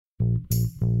Welcome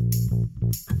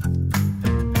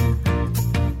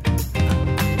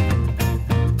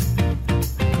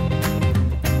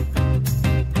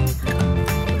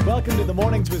to the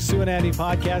Mornings with Sue and Andy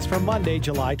podcast for Monday,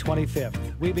 July 25th.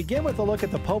 We begin with a look at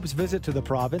the Pope's visit to the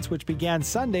province, which began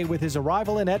Sunday with his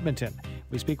arrival in Edmonton.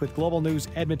 We speak with Global News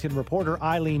Edmonton reporter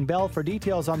Eileen Bell for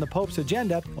details on the Pope's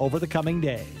agenda over the coming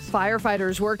days.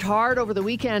 Firefighters worked hard over the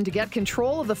weekend to get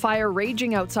control of the fire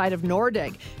raging outside of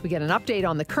Nordegg. We get an update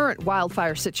on the current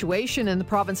wildfire situation in the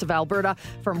province of Alberta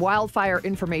from Wildfire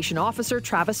Information Officer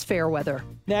Travis Fairweather.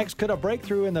 Next, could a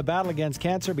breakthrough in the battle against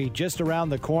cancer be just around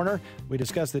the corner? We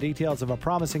discuss the details of a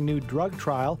promising new drug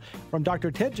trial from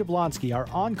Dr. Ted Jablonski, our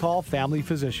on-call family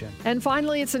physician. And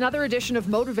finally, it's another edition of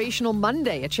Motivational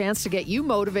Monday, a chance to get you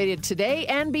motivated today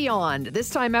and beyond. This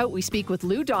time out, we speak with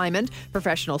Lou Diamond,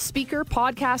 professional speaker,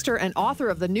 podcaster, and author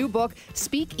of the new book,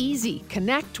 Speak Easy,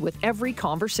 Connect with Every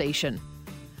Conversation.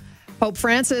 Pope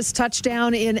Francis touched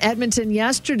down in Edmonton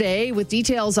yesterday with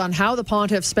details on how the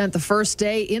Pontiff spent the first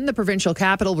day in the provincial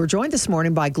capital. We're joined this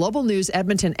morning by Global News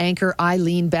Edmonton anchor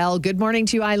Eileen Bell. Good morning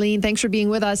to you, Eileen. Thanks for being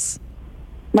with us.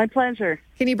 My pleasure.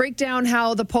 Can you break down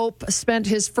how the Pope spent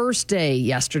his first day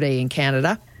yesterday in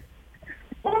Canada?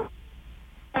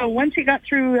 Once he got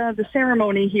through the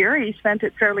ceremony here, he spent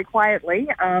it fairly quietly.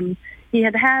 He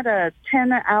had a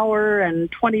 10-hour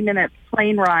and 20-minute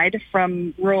plane ride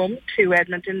from Rome to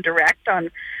Edmonton direct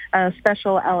on a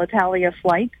special Alitalia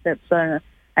flight that's an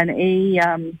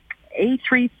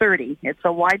A330. It's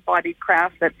a wide-bodied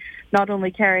craft that not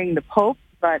only carrying the Pope,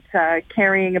 but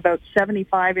carrying about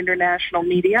 75 international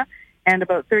media and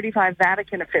about 35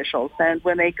 Vatican officials. And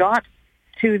when they got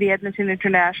to the Edmonton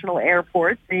International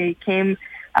Airport, they came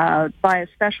by a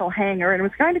special hangar, and it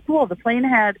was kind of cool. The plane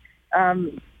had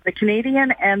the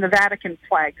Canadian and the Vatican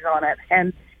flags on it,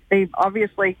 and they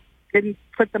obviously didn't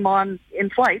put them on in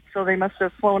flight, so they must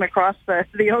have flown across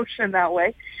the ocean that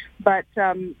way. But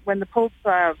when the Pope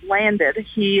landed,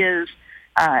 he is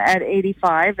at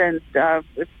 85 and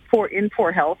in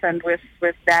poor health and with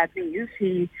bad knees.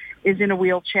 He is in a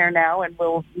wheelchair now and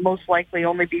will most likely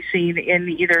only be seen in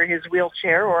either his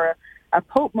wheelchair or a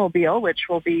Pope Mobile, which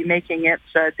will be making its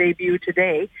debut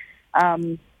today.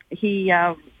 He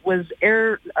was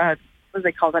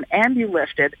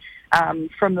ambulifted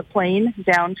from the plane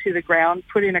down to the ground,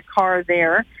 put in a car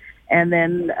there, and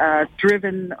then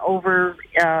driven over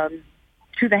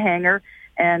to the hangar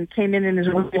and came in his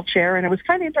wheelchair. And it was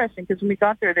kind of interesting because when we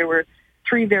got there were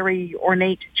 3 very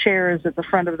ornate chairs at the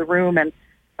front of the room, and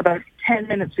about 10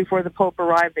 minutes before the Pope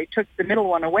arrived, they took the middle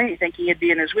one away, thinking he'd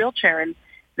be in his wheelchair, and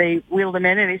they wheeled him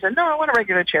in, and he said, "No, I want a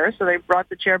regular chair." So they brought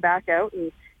the chair back out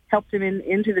and helped him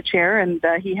into the chair, and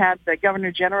he had the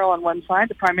Governor General on one side,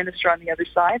 the Prime Minister on the other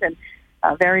side, and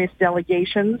various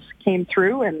delegations came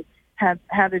through and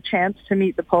had a chance to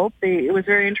meet the Pope. It was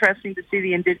very interesting to see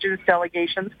the Indigenous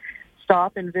delegations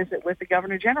stop and visit with the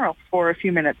Governor General for a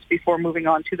few minutes before moving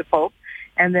on to the Pope,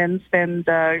 and then spend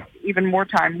even more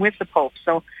time with the Pope.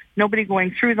 So nobody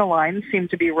going through the line seemed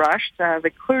to be rushed.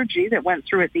 The clergy that went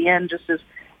through at the end, just as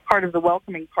part of the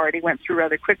welcoming party, went through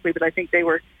rather quickly, but I think they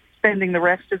were spending the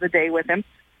rest of the day with him.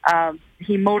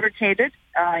 He motorcaded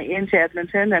into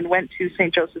Edmonton and went to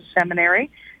St. Joseph's Seminary,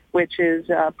 which is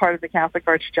part of the Catholic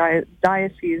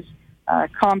Archdiocese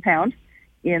compound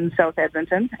in South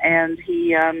Edmonton, and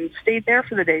he stayed there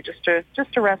for the day just to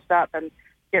rest up and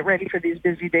get ready for these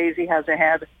busy days he has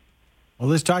ahead. Well,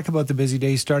 let's talk about the busy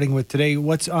days, starting with today.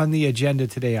 What's on the agenda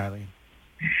today, Eileen?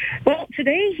 Well,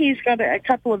 today he's got a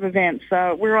couple of events.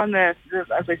 We're on as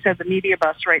I said, the media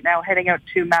bus right now, heading out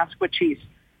to Maskwacis,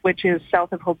 which is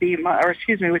south of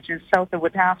which is south of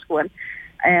Wetaskiwin.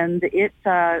 And it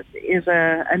is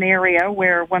an area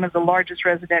where one of the largest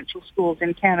residential schools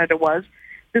in Canada was.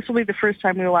 This will be the first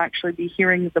time we will actually be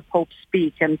hearing the Pope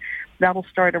speak, and that'll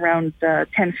start around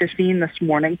 10:15 this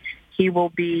morning. He will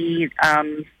be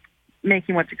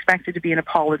making what's expected to be an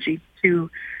apology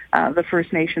to the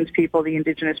First Nations people, the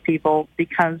Indigenous people,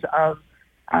 because of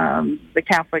the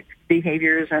Catholic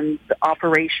behaviors and the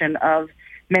operation of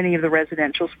many of the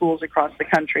residential schools across the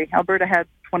country. Alberta had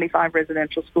 25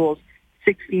 residential schools.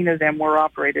 16 of them were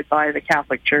operated by the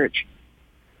Catholic Church.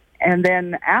 And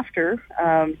then after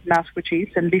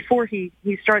Maskwacis, and before he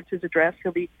starts his address,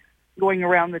 he'll be going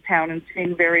around the town and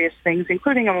seeing various things,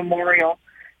 including a memorial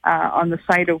on the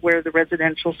site of where the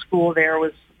residential school there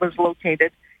was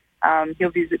located.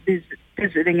 He'll be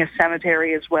visiting a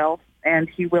cemetery as well, and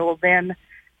he will then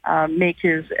make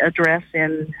his address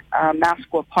in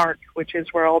Mascua Park, which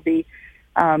is where I'll be,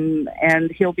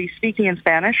 and he'll be speaking in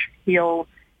Spanish. He'll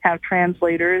have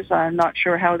translators. I'm not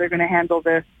sure how they're going to handle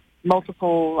the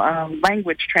multiple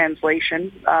language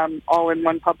translation, all in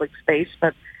one public space.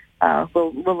 But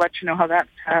we'll let you know how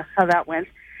that went.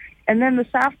 And then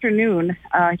this afternoon,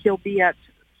 he'll be at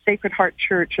Sacred Heart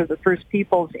Church of the First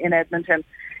Peoples in Edmonton.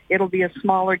 It'll be a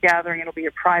smaller gathering. It'll be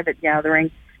a private gathering.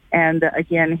 And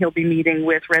again, he'll be meeting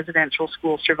with residential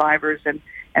school survivors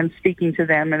and speaking to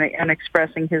them and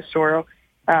expressing his sorrow.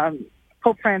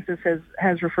 Pope Francis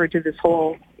has referred to this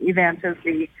whole event as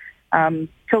the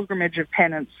pilgrimage of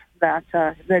penance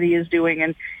that he is doing,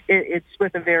 and it's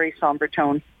with a very somber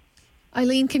tone.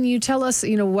 Eileen, can you tell us,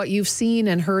 what you've seen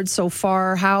and heard so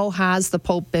far? How has the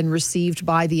Pope been received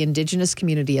by the Indigenous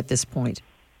community at this point?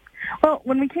 Well,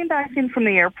 when we came back in from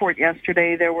the airport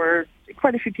yesterday, there were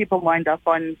quite a few people lined up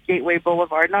on Gateway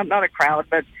Boulevard. Not a crowd,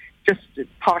 but just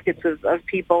pockets of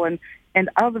people. And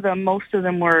of them, most of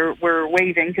them were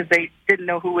waving because they didn't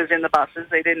know who was in the buses.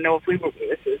 They didn't know if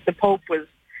the Pope was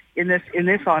in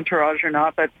this entourage or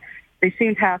not. But they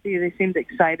seemed happy. They seemed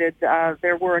excited.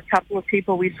 There were a couple of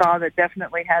people we saw that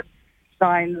definitely had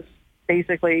signs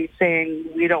basically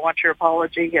saying, "We don't want your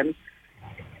apology," and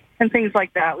things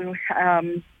like that.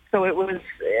 So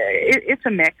it's a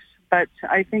mix. But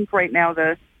I think right now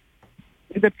the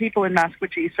people in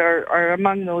Maskwacis are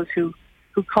among those who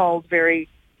called very,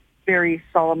 very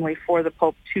solemnly for the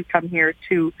Pope to come here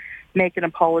to make an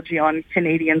apology on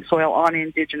Canadian soil, on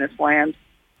Indigenous land.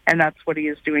 And that's what he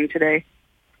is doing today.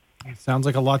 It sounds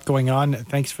like a lot going on.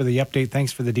 Thanks for the update.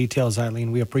 Thanks for the details,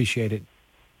 Eileen. We appreciate it.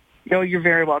 No, you're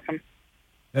very welcome.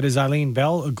 That is Eileen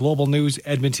Bell, a Global News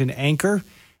Edmonton anchor.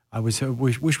 I wish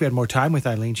we had more time with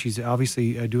Eileen. She's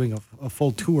obviously doing a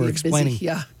full tour explaining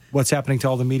what's happening to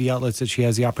all the media outlets that she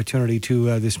has the opportunity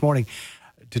to this morning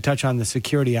to touch on the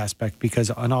security aspect, because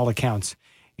on all accounts,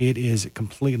 it is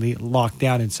completely locked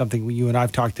down, and something you and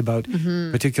I've talked about,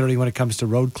 particularly when it comes to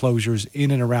road closures in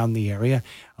and around the area.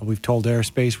 We've told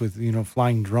airspace with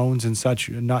flying drones and such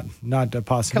not a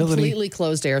possibility. Completely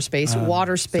closed airspace,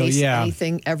 water space,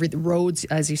 anything. The roads,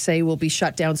 as you say, will be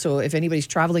shut down. So if anybody's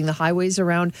traveling the highways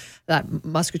around that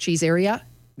Maskwacis area,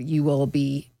 you will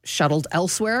be shuttled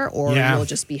elsewhere, or you'll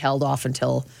just be held off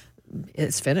until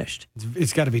it's finished.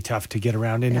 It's got to be tough to get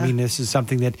around. And I mean, this is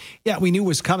something that, we knew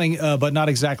was coming, but not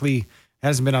exactly,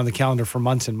 hasn't been on the calendar for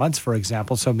months and months, for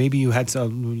example. So maybe you had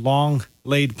some long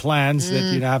laid plans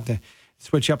that you'd have to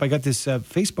switch up. I got this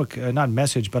Facebook, not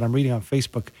message, but I'm reading on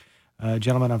Facebook, a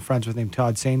gentleman I'm friends with named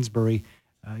Todd Sainsbury.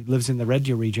 He lives in the Red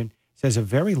Deer region. Says a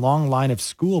very long line of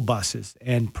school buses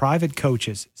and private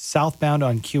coaches southbound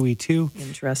on QE2.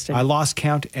 Interesting. I lost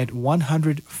count at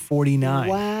 149.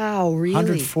 Wow, really?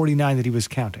 149 that he was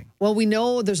counting. Well, we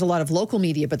know there's a lot of local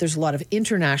media, but there's a lot of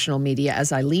international media,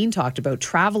 as Eileen talked about,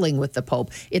 traveling with the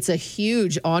Pope. It's a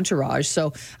huge entourage,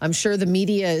 so I'm sure the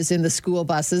media is in the school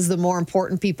buses. The more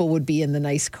important people would be in the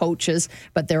nice coaches,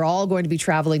 but they're all going to be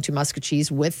traveling to Maskwacis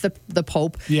with the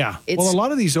Pope. Yeah. Well, a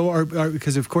lot of these are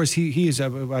because, of course, he is, I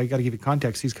got to give you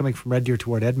context, he's coming from Red Deer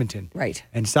toward Edmonton. Right.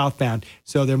 And southbound.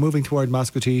 So they're moving toward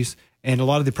Maskwacis. And a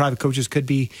lot of the private coaches could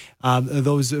be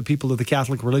those people of the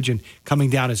Catholic religion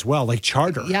coming down as well, like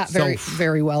charter. Yeah,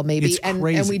 very well, maybe. It's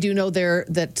crazy. And we do know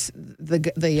that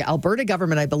the Alberta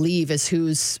government, I believe, is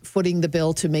who's footing the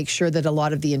bill to make sure that a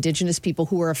lot of the Indigenous people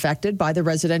who are affected by the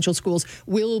residential schools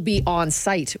will be on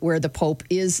site where the Pope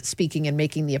is speaking and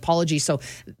making the apology. So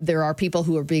there are people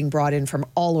who are being brought in from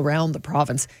all around the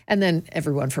province, and then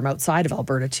everyone from outside of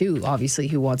Alberta too, obviously,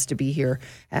 who wants to be here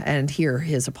and hear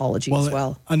his apology as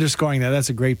well. Underscoring that, that's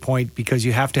a great point, because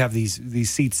you have to have these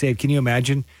seats saved. Can you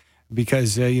imagine?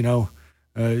 Because John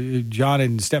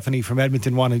and Stephanie from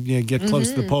Edmonton want to get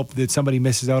close to the Pope, that somebody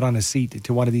misses out on a seat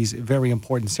to one of these very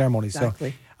important ceremonies.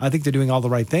 Exactly. So I think they're doing all the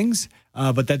right things,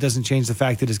 but that doesn't change the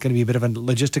fact that it's going to be a bit of a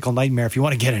logistical nightmare if you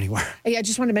want to get anywhere. Hey, I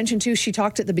just want to mention too, she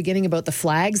talked at the beginning about the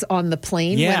flags on the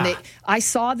plane. Yeah. I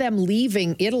saw them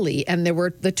leaving Italy, and there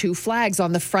were the two flags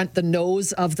on the front, the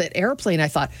nose of the airplane. I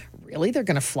thought, really? They're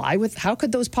going to fly with? How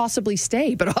could those possibly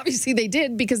stay? But obviously they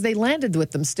did, because they landed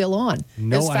with them still on.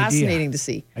 No idea. It's fascinating to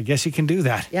see. I guess you can do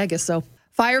that. Yeah, I guess so.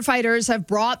 Firefighters have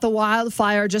brought the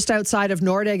wildfire just outside of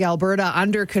Nordegg, Alberta,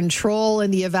 under control,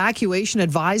 and the evacuation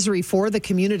advisory for the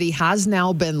community has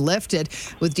now been lifted.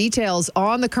 With details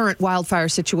on the current wildfire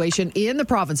situation in the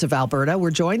province of Alberta, we're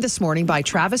joined this morning by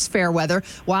Travis Fairweather,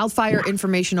 Wildfire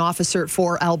Information Officer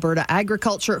for Alberta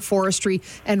Agriculture, Forestry,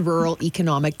 and Rural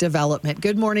Economic Development.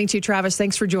 Good morning to you, Travis.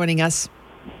 Thanks for joining us.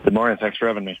 Good morning. Thanks for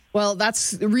having me. Well,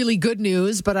 that's really good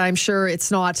news, but I'm sure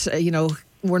it's not,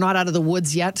 we're not out of the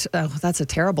woods yet. That's a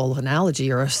terrible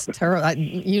analogy, or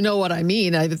you know what I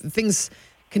mean. Things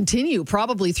continue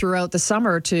probably throughout the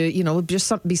summer to,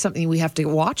 just be something we have to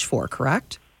watch for,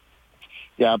 correct?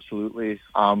 Yeah, absolutely.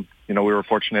 we were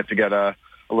fortunate to get a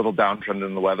little downtrend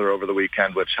in the weather over the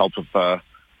weekend, which helped with a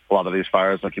lot of these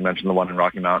fires, like you mentioned, the one in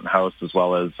Rocky Mountain House, as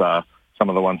well as some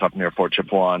of the ones up near Fort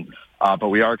Chipewyan. But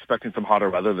we are expecting some hotter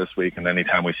weather this week, and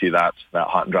anytime we see that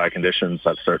hot and dry conditions,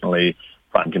 that's certainly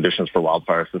prime conditions for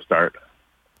wildfires to start.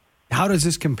 How does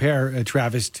this compare,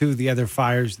 Travis, to the other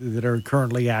fires that are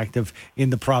currently active in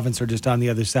the province or just on the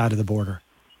other side of the border?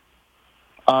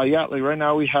 Right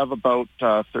now we have about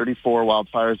 34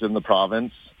 wildfires in the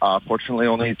province. Fortunately,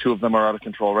 only 2 of them are out of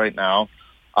control right now.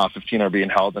 15 are being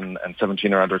held and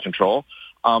 17 are under control.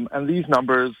 And these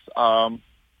numbers,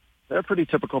 they're pretty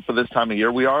typical for this time of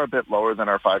year. We are a bit lower than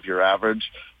our 5-year average.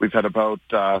 We've had about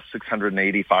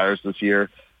 680 fires this year,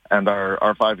 and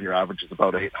our 5-year average is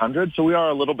about 800. So we are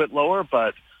a little bit lower,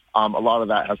 but a lot of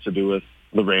that has to do with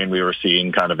the rain we were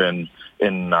seeing kind of in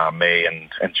May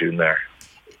and June there.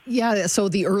 Yeah, so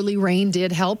the early rain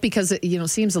did help because, it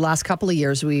seems the last couple of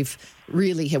years we've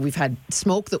had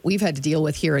smoke that we've had to deal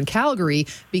with here in Calgary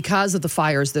because of the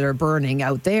fires that are burning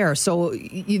out there. So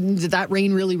did that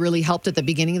rain really, really helped at the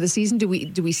beginning of the season? Do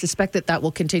we suspect that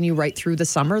will continue right through the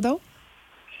summer, though?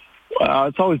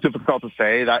 It's always difficult to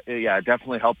say. That it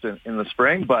definitely helped in the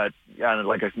spring, but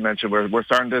like I mentioned, we're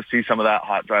starting to see some of that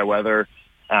hot, dry weather,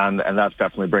 and that's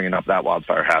definitely bringing up that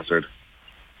wildfire hazard.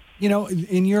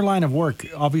 In your line of work,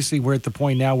 obviously we're at the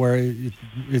point now where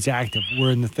it's active. We're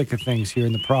in the thick of things here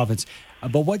in the province.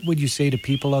 But what would you say to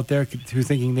people out there who are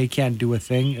thinking they can't do a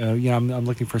thing? I'm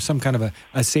looking for some kind of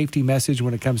a safety message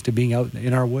when it comes to being out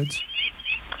in our woods.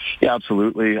 Yeah,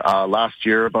 absolutely. Last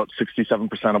year, about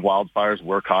 67% of wildfires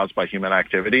were caused by human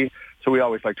activity. So we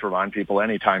always like to remind people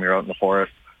anytime you're out in the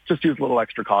forest, just use a little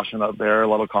extra caution out there, a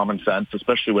little common sense,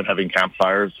 especially when having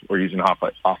campfires or using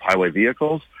off-highway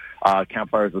vehicles.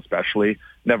 Campfires especially,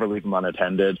 never leave them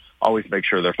unattended. Always make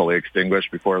sure they're fully extinguished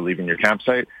before leaving your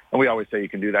campsite. And we always say you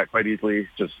can do that quite easily.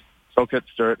 Just soak it,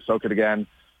 stir it, soak it again.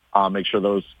 Make sure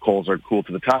those coals are cool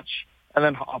to the touch. And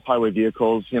then off-highway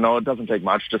vehicles, it doesn't take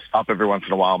much. Just stop every once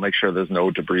in a while. Make sure there's no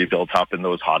debris built up in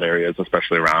those hot areas,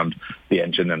 especially around the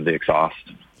engine and the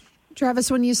exhaust.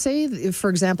 Travis, when you say, for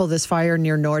example, this fire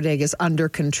near Nordegg is under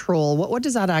control, what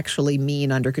does that actually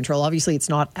mean, under control? Obviously, it's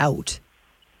not out.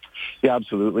 Yeah,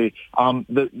 absolutely.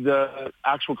 The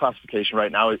actual classification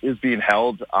right now is being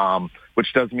held,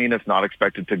 which does mean it's not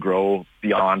expected to grow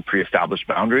beyond pre-established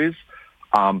boundaries.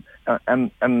 And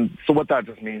so what that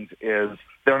just means is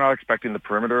they're not expecting the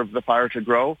perimeter of the fire to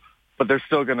grow, but there's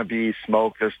still going to be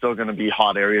smoke. There's still going to be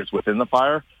hot areas within the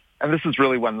fire. And this is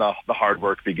really when the hard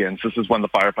work begins. This is when the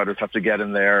firefighters have to get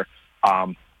in there,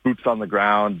 boots on the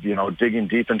ground, digging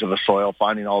deep into the soil,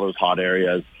 finding all those hot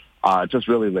areas. Just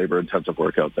really labor-intensive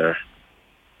work out there.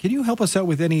 Can you help us out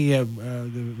with any,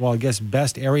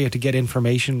 best area to get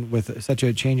information with such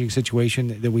a changing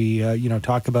situation that we,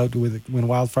 talk about when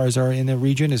wildfires are in the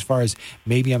region, as far as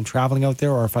maybe I'm traveling out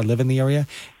there or if I live in the area?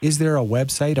 Is there a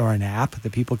website or an app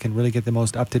that people can really get the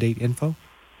most up-to-date info?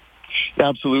 Yeah,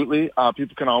 absolutely.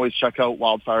 People can always check out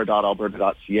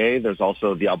wildfire.alberta.ca. There's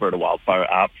also the Alberta Wildfire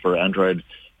app for Android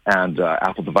and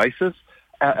Apple devices,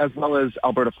 as well as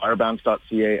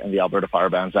albertafirebans.ca and the Alberta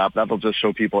Firebans app. That'll just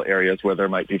show people areas where there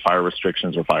might be fire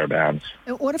restrictions or fire bans.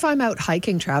 What if I'm out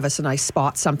hiking, Travis, and I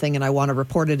spot something and I want to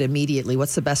report it immediately?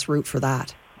 What's the best route for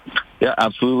that? Yeah,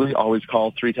 absolutely. Always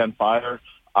call 310-FIRE.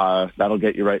 That'll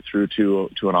get you right through to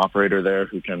an operator there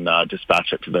who can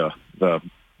dispatch it to the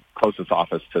closest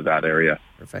office to that area.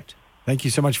 Perfect. Thank you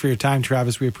so much for your time,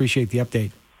 Travis. We appreciate the update.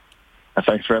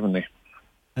 Thanks for having me.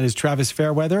 That is Travis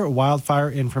Fairweather, Wildfire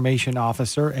Information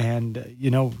Officer. And,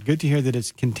 good to hear that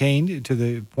it's contained to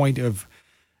the point of,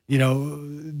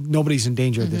 nobody's in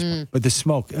danger at this point. But the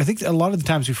smoke, I think a lot of the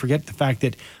times we forget the fact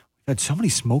that we've had so many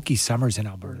smoky summers in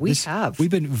Alberta.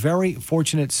 We've been very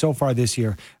fortunate so far this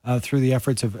year through the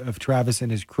efforts of Travis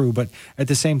and his crew. But at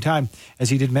the same time, as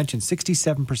he did mention,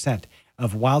 67%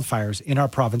 of wildfires in our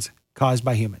province caused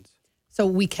by humans. So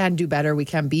we can do better. We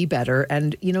can be better.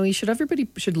 And, everybody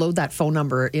should load that phone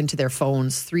number into their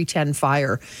phones,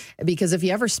 310-FIRE, because if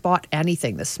you ever spot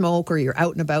anything, the smoke, or you're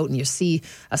out and about and you see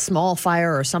a small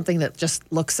fire or something that just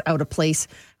looks out of place,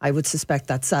 I would suspect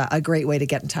that's a great way to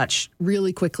get in touch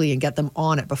really quickly and get them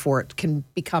on it before it can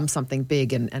become something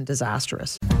big and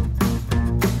disastrous.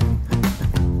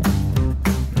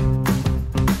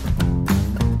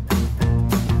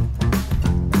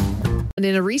 And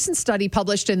in a recent study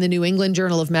published in the New England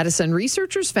Journal of Medicine,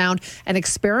 researchers found an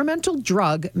experimental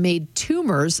drug made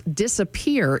tumors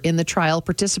disappear in the trial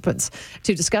participants.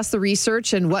 To discuss the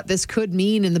research and what this could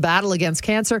mean in the battle against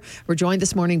cancer, we're joined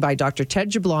this morning by Dr. Ted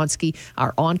Jablonski,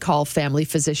 our on-call family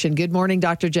physician. Good morning,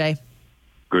 Dr. J.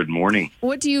 Good morning.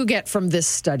 What do you get from this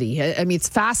study? I mean, it's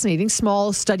fascinating.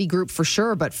 Small study group for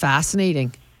sure, but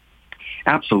fascinating.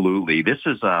 Absolutely. This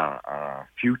is a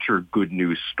future good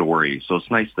news story. So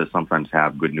it's nice to sometimes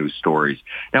have good news stories.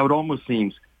 Now, it almost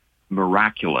seems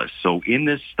miraculous. So in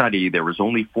this study, there was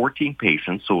only 14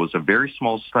 patients, so it was a very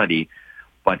small study,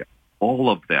 but all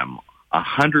of them,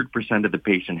 100% of the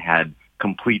patient had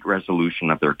complete resolution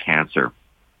of their cancer,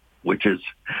 which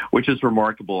is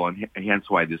remarkable, and hence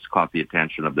why this caught the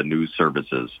attention of the news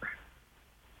services.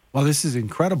 Well, this is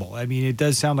incredible. I mean, it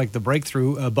does sound like the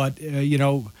breakthrough, but,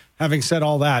 having said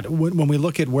all that, when we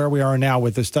look at where we are now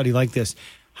with a study like this,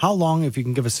 how long, if you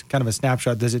can give us kind of a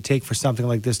snapshot, does it take for something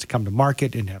like this to come to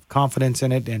market and have confidence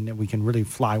in it and we can really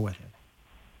fly with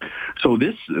it? So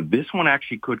this one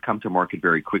actually could come to market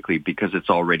very quickly because it's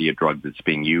already a drug that's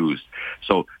being used.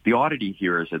 So the oddity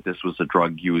here is that this was a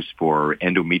drug used for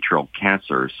endometrial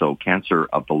cancer, so cancer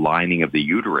of the lining of the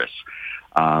uterus,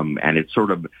 and it sort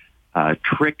of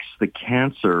tricks the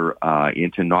cancer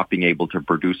into not being able to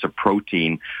produce a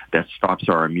protein that stops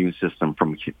our immune system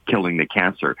from killing the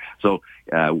cancer. So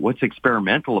what's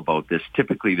experimental about this,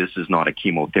 typically this is not a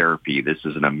chemotherapy, this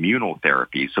is an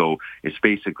immunotherapy. So it's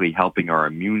basically helping our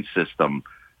immune system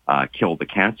kill the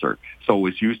cancer. So it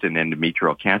was used in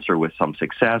endometrial cancer with some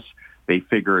success. They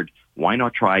figured, why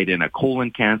not try it in a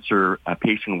colon cancer, a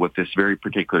patient with this very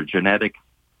particular genetic.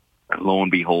 Lo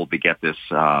and behold, they get this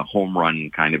home run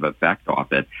kind of effect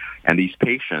off it. And these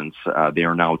patients, they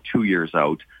are now 2 years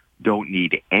out, don't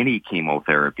need any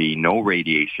chemotherapy, no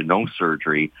radiation, no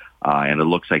surgery, and it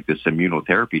looks like this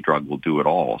immunotherapy drug will do it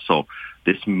all. So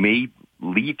this may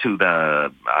lead to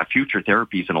the future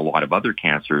therapies in a lot of other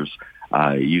cancers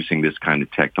using this kind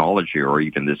of technology or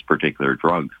even this particular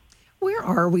drug. Where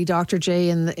are we, Dr. J,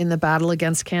 in the battle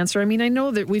against cancer? I mean, I know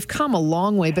that we've come a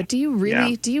long way, but do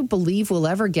you believe we'll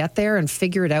ever get there and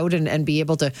figure it out and be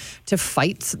able to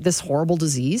fight this horrible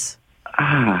disease?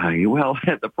 Well,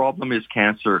 the problem is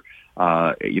cancer.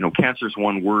 Cancer is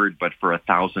one word, but for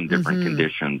 1,000 different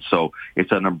conditions. So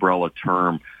it's an umbrella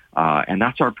term. And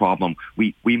that's our problem.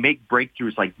 We make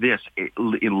breakthroughs like this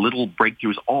in little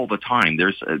breakthroughs all the time.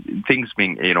 There's things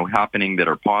being, happening that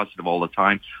are positive all the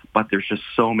time, but there's just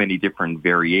so many different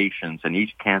variations, and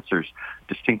each cancer's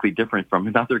distinctly different from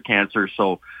another cancer.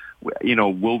 So,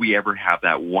 will we ever have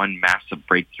that one massive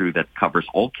breakthrough that covers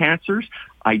all cancers?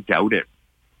 I doubt it.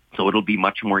 So it'll be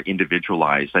much more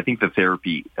individualized. I think the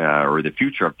therapy or the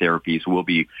future of therapies will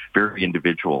be very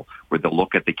individual, where they'll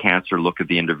look at the cancer, look at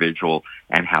the individual,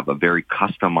 and have a very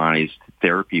customized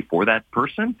therapy for that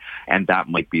person. And that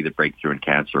might be the breakthrough in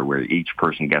cancer, where each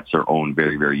person gets their own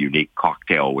very, very unique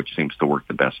cocktail, which seems to work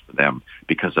the best for them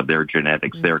because of their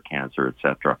genetics, their cancer,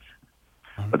 etc.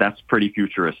 But that's pretty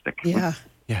futuristic. Yeah.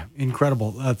 Yeah,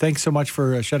 incredible. Thanks so much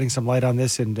for shedding some light on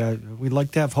this, and we'd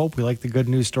like to have hope. We like the good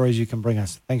news stories you can bring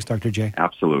us. Thanks, Dr. J.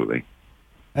 Absolutely.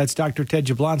 That's Dr. Ted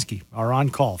Jablonski, our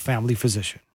on-call family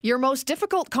physician. Your most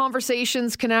difficult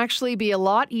conversations can actually be a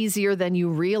lot easier than you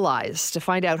realize. To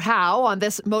find out how, on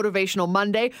this Motivational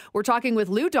Monday, we're talking with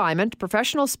Lou Diamond,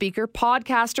 professional speaker,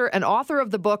 podcaster, and author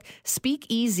of the book, Speak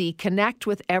Easy, Connect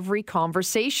with Every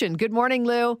Conversation. Good morning,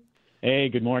 Lou. Hey,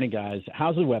 good morning, guys.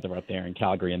 How's the weather up there in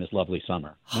Calgary in this lovely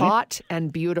summer? Hot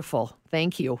and beautiful.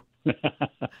 Thank you.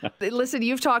 Listen,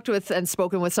 you've talked with and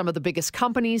spoken with some of the biggest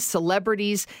companies,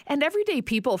 celebrities, and everyday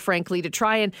people, frankly, to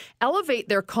try and elevate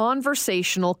their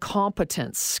conversational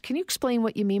competence. Can you explain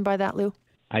what you mean by that, Lou?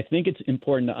 I think it's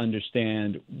important to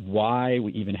understand why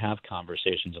we even have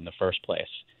conversations in the first place.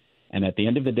 And at the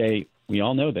end of the day, we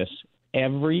all know this.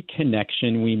 Every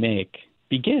connection we make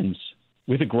begins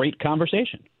with a great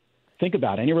conversation. Think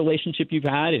about any relationship you've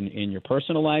had in your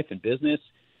personal life and business,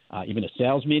 even a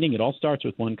sales meeting. It all starts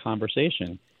with one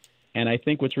conversation. And I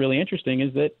think what's really interesting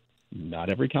is that not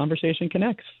every conversation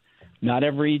connects. Not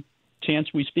every chance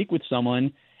we speak with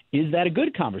someone is that a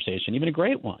good conversation, even a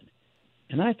great one.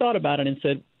 And I thought about it and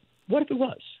said, what if it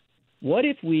was? What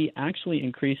if we actually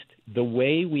increased the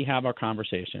way we have our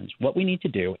conversations, what we need to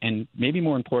do, and maybe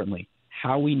more importantly,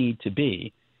 how we need to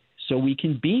be, so we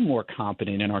can be more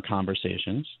competent in our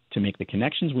conversations to make the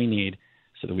connections we need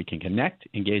so that we can connect,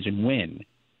 engage, and win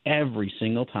every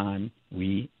single time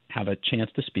we have a chance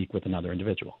to speak with another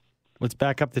individual. Let's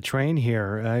back up the train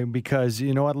here because,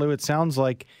 you know what, Lou, it sounds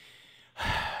like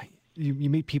you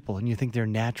meet people and you think they're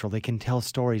natural. They can tell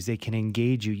stories. They can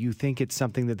engage you. You think it's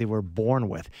something that they were born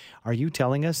with. Are you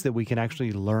telling us that we can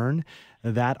actually learn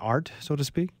that art, so to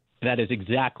speak? That is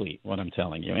exactly what I'm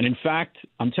telling you. And in fact,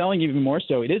 I'm telling you even more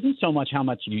so, it isn't so much how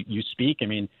much you speak. I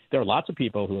mean, there are lots of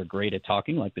people who are great at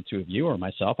talking, like the two of you or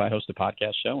myself. I host a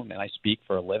podcast show and I speak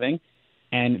for a living.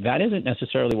 And that isn't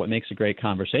necessarily what makes a great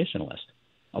conversationalist.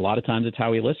 A lot of times it's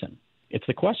how we listen. It's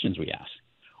the questions we ask.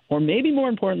 Or maybe more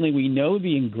importantly, we know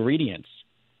the ingredients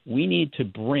we need to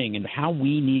bring and how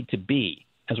we need to be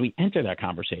as we enter that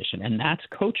conversation. And that's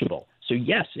coachable. So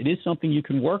yes, it is something you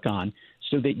can work on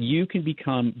so that you can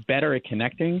become better at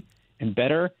connecting and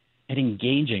better at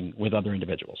engaging with other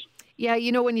individuals. Yeah,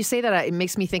 you know, when you say that, it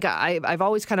makes me think I've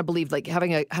always kind of believed like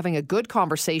having a good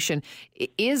conversation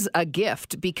is a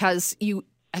gift, because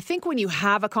I think when you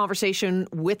have a conversation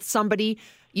with somebody,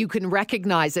 you can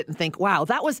recognize it and think, wow,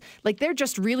 that was like, they're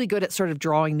just really good at sort of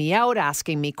drawing me out,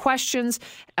 asking me questions,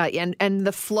 and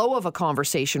the flow of a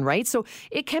conversation, right? So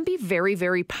it can be very,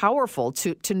 very powerful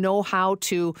to know how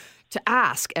to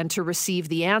ask and to receive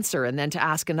the answer, and then to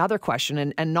ask another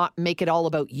question and not make it all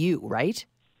about you, right?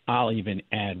 I'll even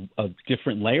add a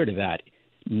different layer to that.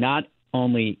 Not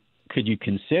only could you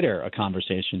consider a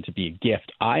conversation to be a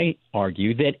gift, I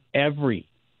argue that every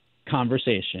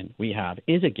conversation we have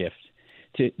is a gift.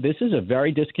 This is a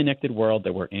very disconnected world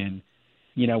that we're in.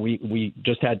 You know, we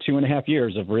just had 2.5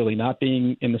 years of really not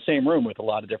being in the same room with a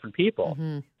lot of different people.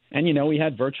 Mm-hmm. And, you know, we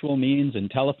had virtual means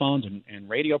and telephones and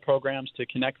radio programs to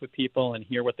connect with people and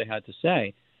hear what they had to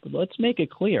say. But let's make it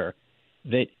clear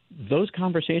that those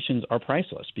conversations are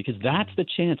priceless, because that's the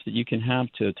chance that you can have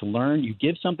to learn. You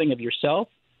give something of yourself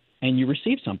and you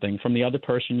receive something from the other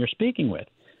person you're speaking with.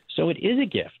 So it is a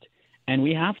gift. And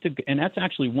we have to, and that's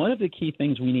actually one of the key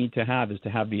things we need to have, is to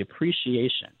have the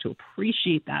appreciation, to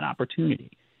appreciate that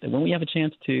opportunity, that when we have a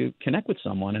chance to connect with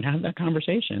someone and have that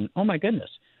conversation, oh my goodness,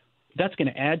 that's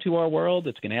going to add to our world.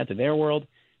 It's going to add to their world.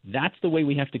 That's the way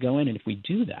we have to go in. And if we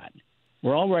do that,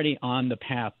 we're already on the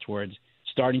path towards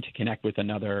starting to connect with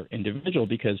another individual,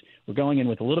 because we're going in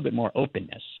with a little bit more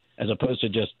openness, as opposed to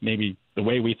just maybe the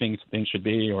way we think things should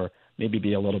be, or maybe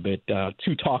be a little bit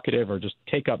too talkative, or just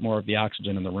take up more of the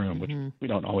oxygen in the room, which we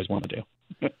don't always want to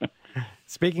do.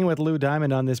 Speaking with Lou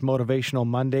Diamond on this Motivational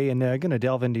Monday, and going to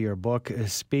delve into your book,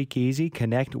 Speak Easy,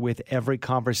 Connect with Every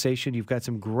Conversation. You've got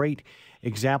some great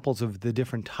examples of the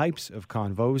different types of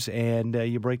convos, and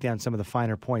you break down some of the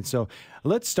finer points. So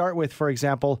let's start with, for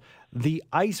example, the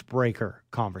icebreaker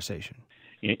conversation.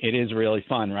 It is really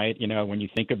fun, right? You know, when you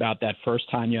think about that first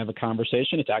time you have a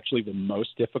conversation, it's actually the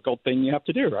most difficult thing you have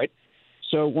to do, right?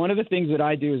 So one of the things that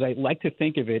I do is I like to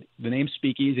think of it, the name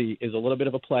Speakeasy is a little bit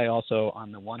of a play also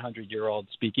on the 100-year-old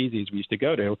speakeasies we used to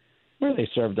go to, where they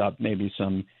served up maybe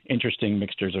some interesting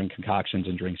mixtures and concoctions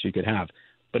and drinks you could have.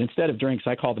 But instead of drinks,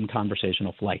 I call them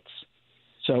conversational flights.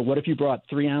 So what if you brought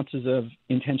 3 ounces of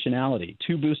intentionality,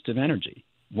 2 boosts of energy,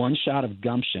 1 shot of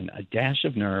gumption, a dash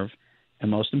of nerve,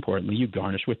 and most importantly, you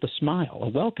garnish with a smile, a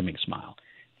welcoming smile.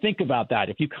 Think about that.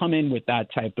 If you come in with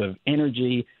that type of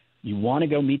energy, you want to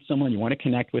go meet someone, you want to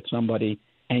connect with somebody,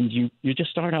 and you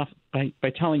just start off by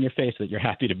telling your face that you're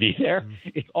happy to be there,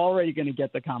 it's already going to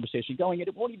get the conversation going, and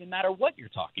it won't even matter what you're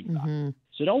talking about.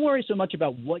 So don't worry so much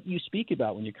about what you speak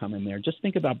about when you come in there. Just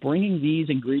think about bringing these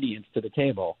ingredients to the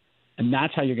table, and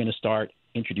that's how you're going to start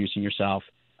introducing yourself.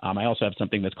 I also have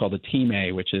something that's called a Team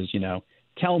A, which is,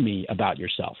 tell me about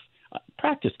yourself.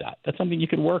 Practice that. That's something you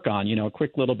could work on, a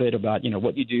quick little bit about,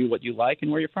 what you do, what you like,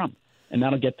 and where you're from. And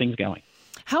that'll get things going.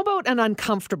 How about an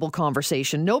uncomfortable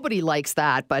conversation? Nobody likes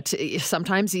that, but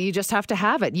sometimes you just have to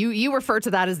have it. You refer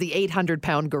to that as the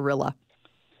 800-pound gorilla.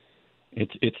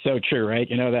 It's so true, right?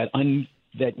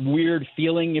 That weird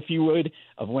feeling, if you would,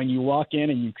 of when you walk in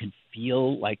and you can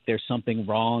feel like there's something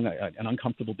wrong, an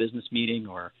uncomfortable business meeting,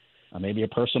 or maybe a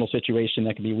personal situation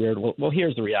that can be weird. Well,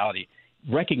 here's the reality.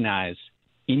 Recognize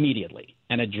immediately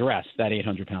and address that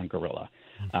 800-pound gorilla.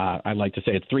 I like to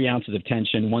say it's 3 ounces of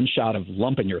tension, 1 shot of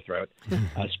lump in your throat,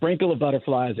 a sprinkle of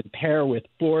butterflies, and pair with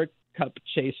 4-cup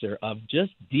chaser of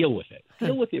just deal with it.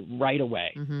 Deal with it right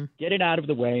away. Get it out of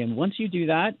the way. And once you do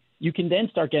that, you can then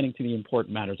start getting to the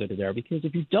important matters that are there. Because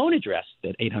if you don't address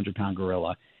that 800-pound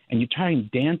gorilla and you try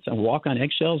and dance and walk on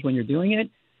eggshells when you're doing it,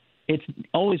 it's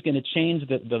always going to change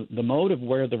the mode of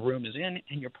where the room is in,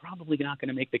 and you're probably not going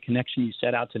to make the connection you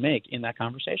set out to make in that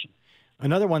conversation.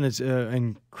 Another one that's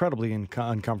incredibly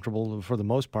uncomfortable for the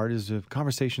most part is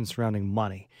conversations surrounding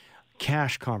money,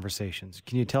 cash conversations.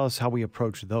 Can you tell us how we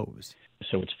approach those?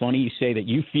 So it's funny you say that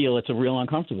you feel it's a real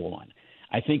uncomfortable one.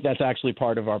 I think that's actually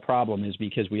part of our problem, is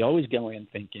because we always go in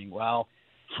thinking, well,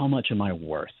 how much am I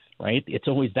worth? Right?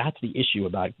 That's the issue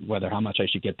about whether how much I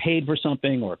should get paid for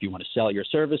something, or if you want to sell your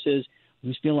services.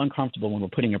 We feel uncomfortable when we're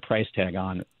putting a price tag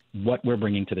on what we're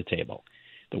bringing to the table.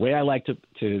 The way I like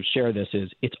to share this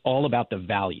is it's all about the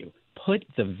value. Put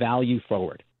the value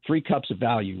forward. 3 cups of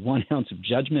value, 1 ounce of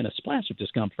judgment, a splash of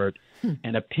discomfort,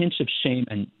 and a pinch of shame,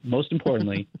 and most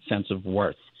importantly, sense of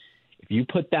worth. If you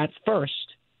put that first,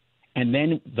 And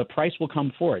then the price will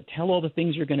come for it. Tell all the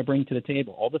things you're going to bring to the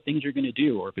table, all the things you're going to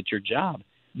do, or if it's your job,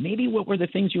 maybe what were the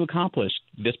things you accomplished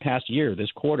this past year,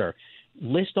 this quarter.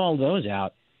 List all those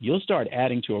out. You'll start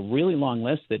adding to a really long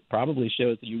list that probably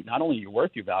shows that you not only you're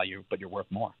worth your value, but you're worth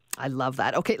more. I love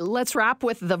that. Okay, let's wrap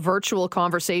with the virtual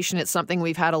conversation. It's something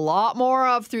we've had a lot more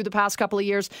of through the past couple of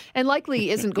years and likely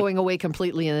isn't going away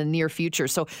completely in the near future.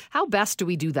 So how best do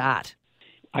we do that?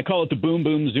 I call it the Boom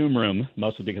Boom Zoom Room,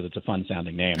 mostly because it's a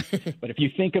fun-sounding name. But if you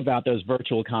think about those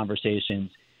virtual conversations,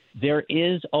 there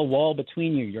is a wall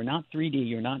between you. You're not 3D.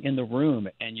 You're not in the room,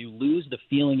 and you lose the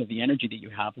feeling of the energy that you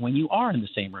have when you are in the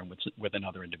same room with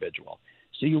another individual.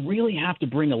 So you really have to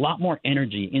bring a lot more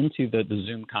energy into the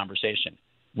Zoom conversation.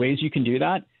 Ways you can do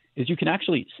that is you can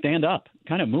actually stand up,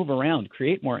 kind of move around,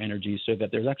 create more energy so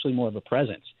that there's actually more of a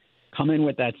presence. Come in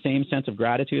with that same sense of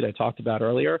gratitude I talked about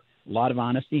earlier, a lot of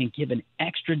honesty, and give an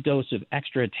extra dose of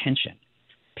extra attention.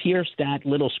 Pierce that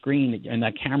little screen and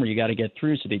that camera you got to get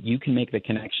through so that you can make the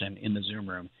connection in the Zoom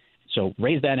room. So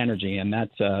raise that energy, and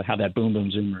that's how that Boom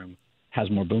Boom Zoom Room has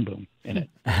more boom boom in it.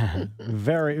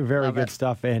 Very, very Love good it.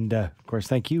 Stuff. And, of course,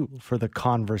 thank you for the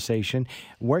conversation.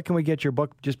 Where can we get your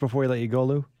book just before we let you go,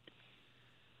 Lou?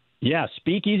 Yeah,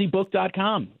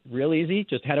 speakeasybook.com. Real easy.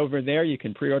 Just head over there. You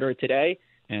can pre-order it today,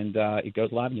 and it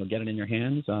goes live, and you'll get it in your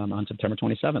hands on September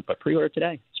 27th. But pre-order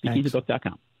today,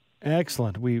 speakeasybook.com.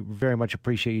 Excellent. We very much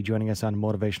appreciate you joining us on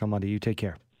Motivational Monday. You take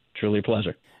care. Truly a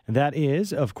pleasure. That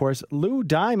is, of course, Lou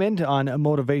Diamond on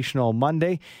Motivational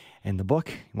Monday. And the book,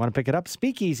 you want to pick it up?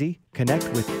 Speak Easy, connect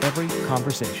with every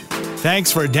conversation.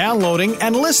 Thanks for downloading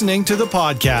and listening to the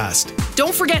podcast.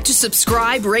 Don't forget to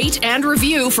subscribe, rate, and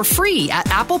review for free at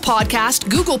Apple Podcast,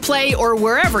 Google Play, or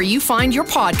wherever you find your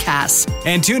podcasts.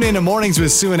 And tune in to Mornings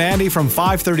with Sue and Andy from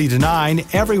 5:30 to 9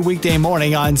 every weekday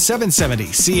morning on 770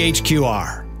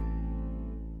 CHQR.